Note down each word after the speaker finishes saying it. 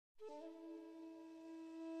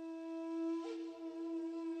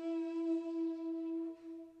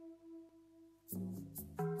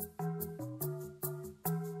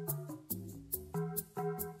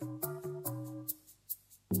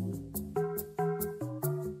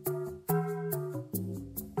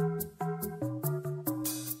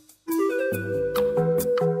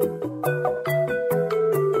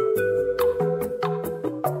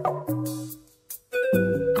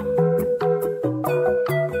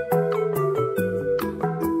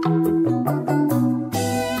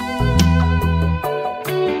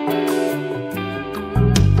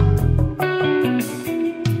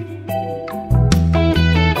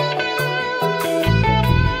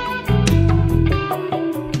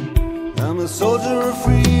for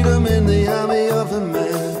freedom in the army of a man.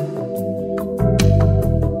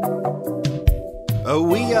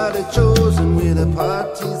 We are the chosen, we're the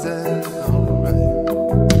partisans. Alright.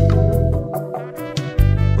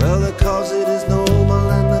 Well, the cause it is noble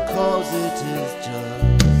and the cause it is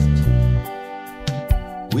just.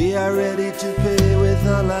 We are ready to pay with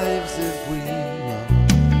our lives if we are.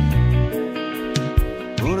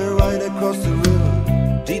 Gonna ride across the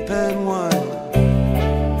river, deep and wide.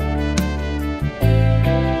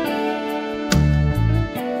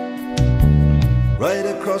 Right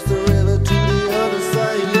across the river to the other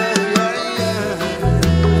side, yeah, yeah, yeah.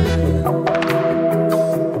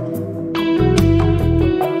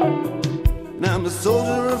 Now I'm a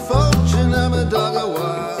soldier of fortune, I'm a dog of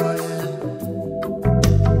war, yeah.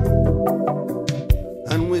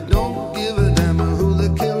 And we don't give a damn who the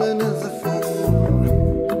killing is for.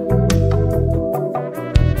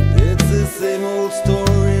 It's the same old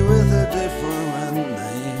story with a different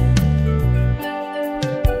name.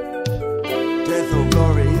 Death or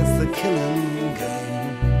glory, it's the killing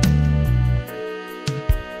game.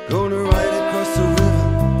 Gonna ride across the river,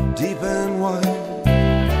 deep and wide.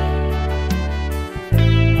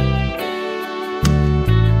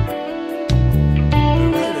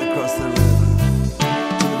 Right across the river, to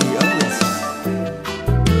the other side.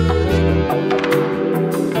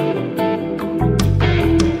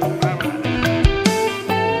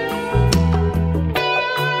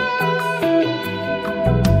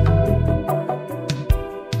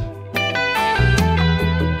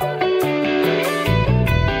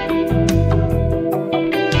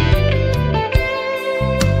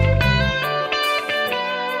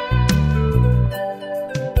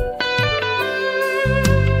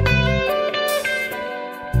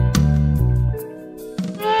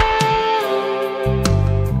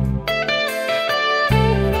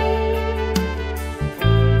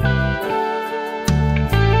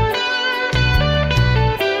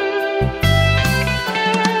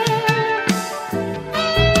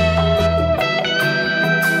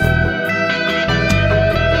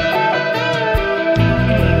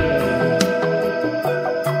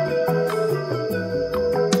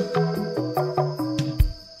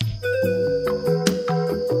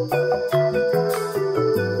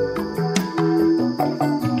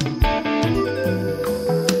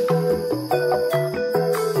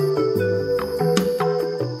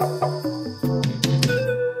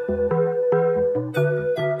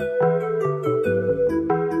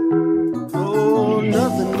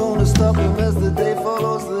 Nothing gonna stop him as the day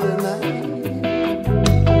follows the night.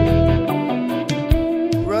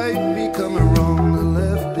 Right becoming wrong, the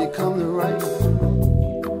left become the right.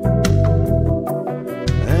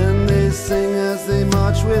 And they sing as they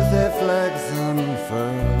march with their flags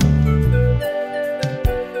unfurled.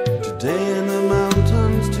 Today in the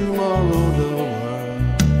mountains, tomorrow the world.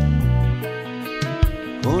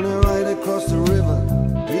 Gonna ride across the river,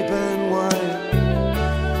 deep and wide.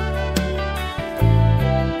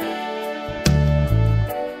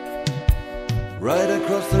 Right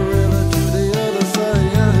across the river to the other side,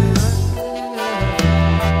 yeah, yeah.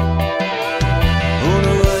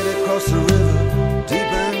 Gonna ride across the river,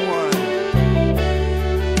 deep and wide.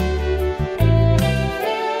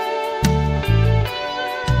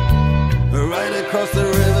 Right across the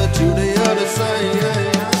river to the other side, yeah,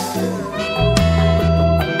 yeah.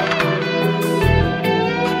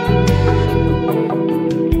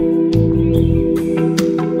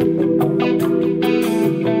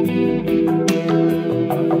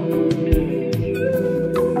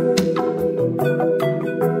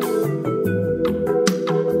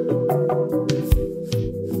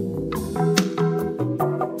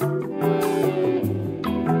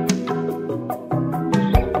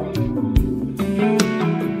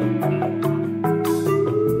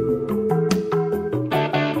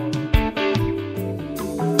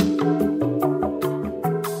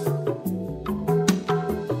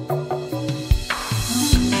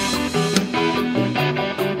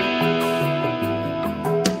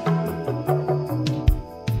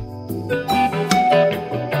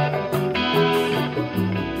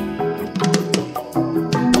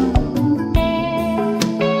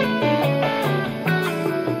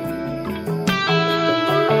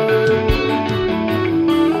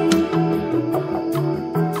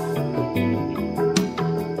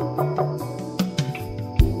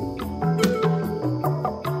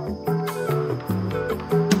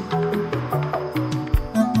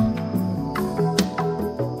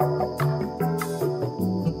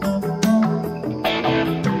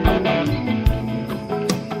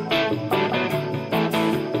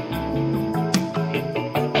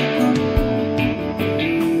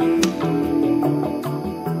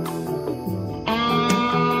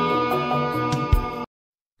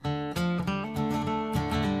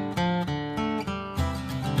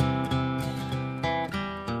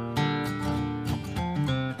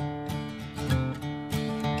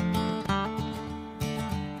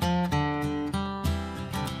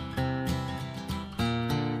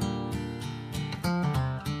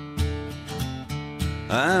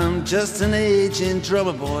 I'm just an aging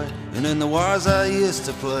drummer boy, and in the wars I used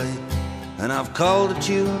to play, and I've called a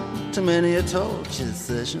tune to many a torture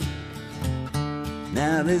session.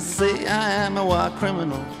 Now they say I am a war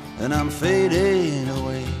criminal, and I'm fading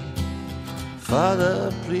away.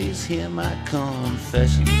 Father, please hear my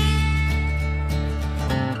confession.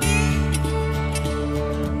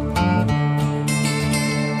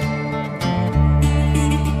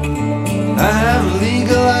 I have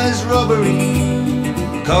legalized robbery,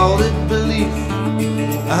 called it belief.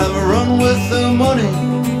 I have run with the money,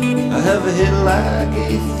 I have hit like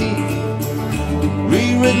a thief.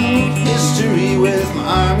 Rewritten history with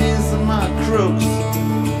my armies and my crooks,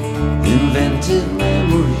 invented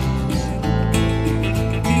memories.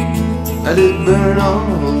 I did burn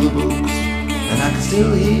all the books, and I can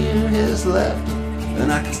still hear his laughter,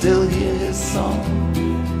 and I can still hear his song.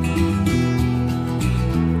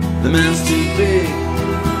 The man's too big,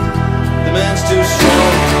 the man's too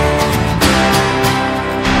strong.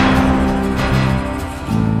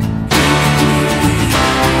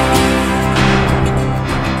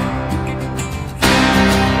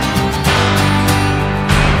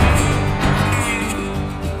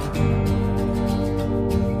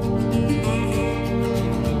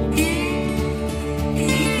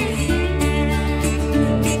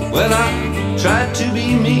 Well, I tried to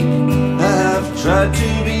be me, I have tried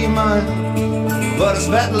to be mine, but I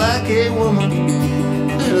spat like a woman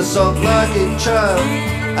and I sulked like a child.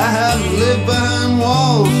 I have lived behind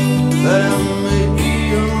walls that have made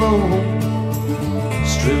me alone,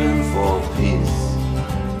 striving for peace,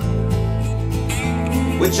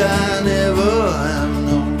 which I never have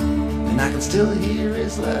known. And I can still hear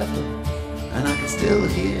his laughter, and I can still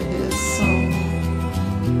hear his song.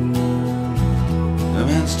 The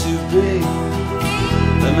man's too big,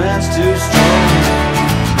 the man's too strong.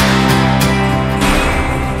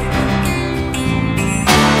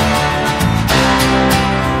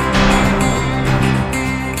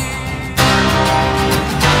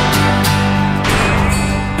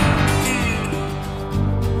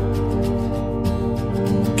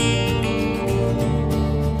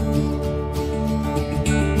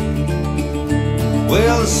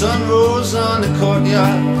 Well, the sun rose on the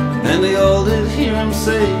courtyard, and they all did hear him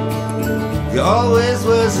say, "You always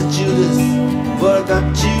was a Judas, but I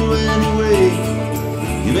got you anyway.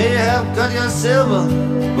 You may have got your silver,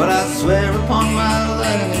 but I swear upon my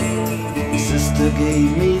life, your sister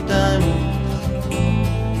gave me diamonds,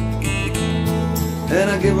 and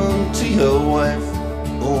I give them to your wife.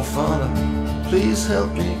 Oh, Father, please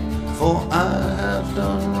help me, for I have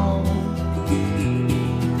done wrong."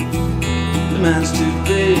 The man's too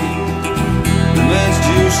big, the man's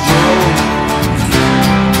too strong.